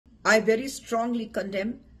I very strongly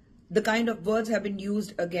condemn the kind of words have been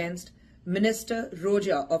used against Minister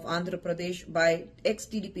Roja of Andhra Pradesh by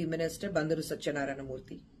ex-TDP Minister Bandaru Satyanarayana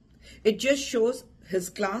Murthy. It just shows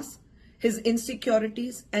his class, his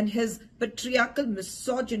insecurities, and his patriarchal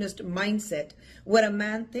misogynist mindset where a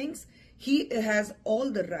man thinks he has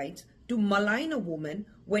all the rights to malign a woman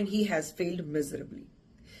when he has failed miserably.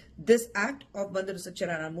 This act of Bandaru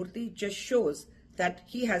Satyanarayana Murthy just shows that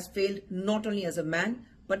he has failed not only as a man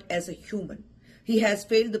but as a human. He has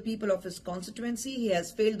failed the people of his constituency. He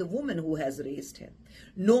has failed the woman who has raised him.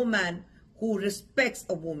 No man who respects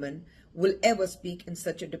a woman will ever speak in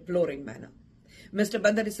such a deploring manner. Mr.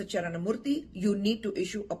 Bandaru Satyanarayana Murthy, you need to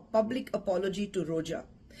issue a public apology to Roja.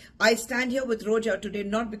 I stand here with Roja today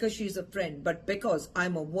not because she is a friend, but because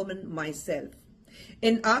I'm a woman myself.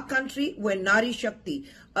 In our country, when Nari Shakti,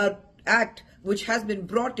 a act which has been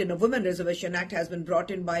brought in, a Women Reservation Act has been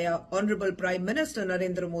brought in by our Honorable Prime Minister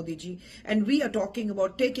Narendra Modi ji, and we are talking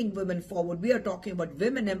about taking women forward, we are talking about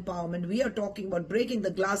women empowerment, we are talking about breaking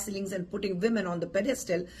the glass ceilings and putting women on the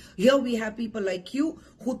pedestal. Here we have people like you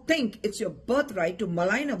who think it's your birthright to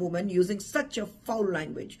malign a woman using such a foul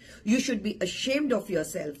language. You should be ashamed of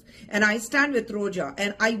yourself, and I stand with Roja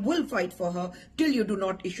and I will fight for her till you do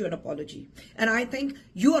not issue an apology. And I think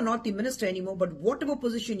you are not the minister anymore, but whatever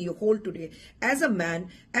position you hold today, as a man,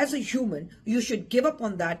 as a human, you should give up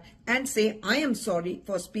on that and say, I am sorry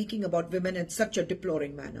for speaking about women in such a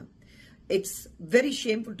deploring manner. It's very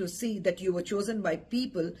shameful to see that you were chosen by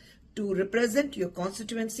people to represent your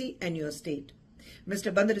constituency and your state.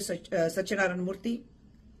 Mr. Bandaru Satyanarayana Murthy,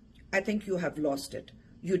 I think you have lost it.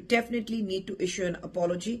 You definitely need to issue an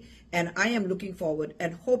apology, and I am looking forward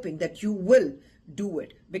and hoping that you will do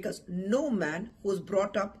it, because no man who is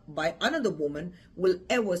brought up by another woman will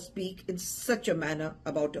ever speak in such a manner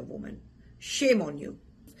about a woman. Shame on you.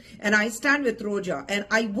 And I stand with Roja and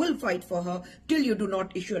I will fight for her till you do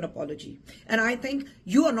not issue an apology. And I think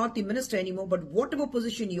you are not the minister anymore, but whatever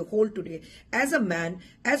position you hold today, as a man,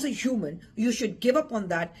 as a human, you should be ashamed of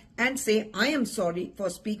yourself. And I stand with Roja